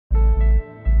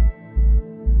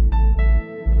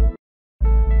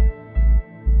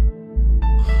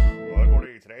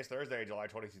It's Thursday, July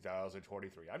 20,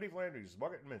 2023. I'm Dave Landry.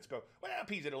 Market minutes go. Well,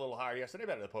 P's hit a little higher yesterday,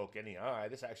 better to poke in the eye.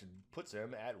 This action puts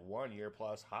them at 1 year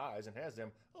plus highs and has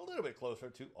them a little bit closer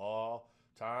to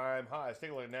all-time highs. Take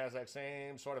a look at NASDAQ.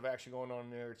 Same sort of action going on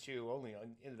there, too. Only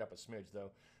ended up a smidge, though,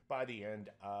 by the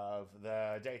end of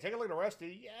the day. Take a look at the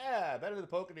Rusty. Yeah, better than the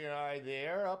poke in the eye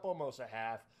there. Up almost a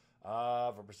half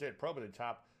of a percent. Probing the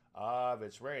top of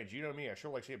its range. You know me, I sure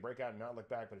like to see it break out and not look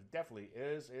back, but it definitely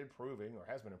is improving, or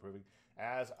has been improving,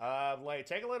 as of late.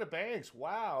 Take a look at banks.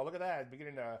 Wow, look at that.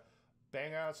 Beginning to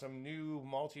bang out some new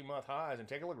multi-month highs. And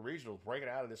take a look at regionals breaking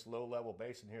out of this low-level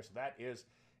base in here. So that is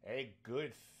a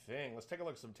good thing. Let's take a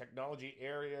look at some technology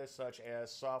areas such as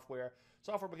software.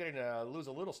 Software beginning to lose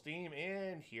a little steam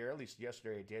in here, at least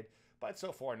yesterday it did. But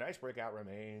so far, nice breakout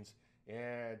remains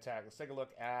intact. Let's take a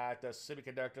look at the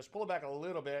semiconductors. Pull it back a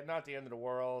little bit, not the end of the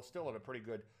world. Still in a pretty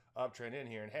good uptrend in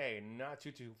here. And hey, not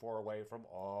too far away from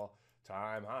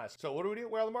all-time highs. So what do?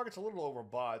 Well, the market's a little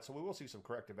overbought, so we will see some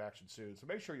corrective action soon. So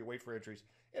make sure you wait for entries.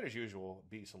 And as usual,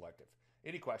 be selective.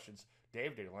 Any questions?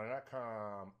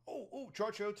 DaveDaveLandry.com. Oh,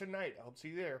 chart show tonight. I hope to see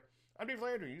you there. I'm Dave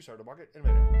Landry. You start the market in a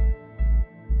minute.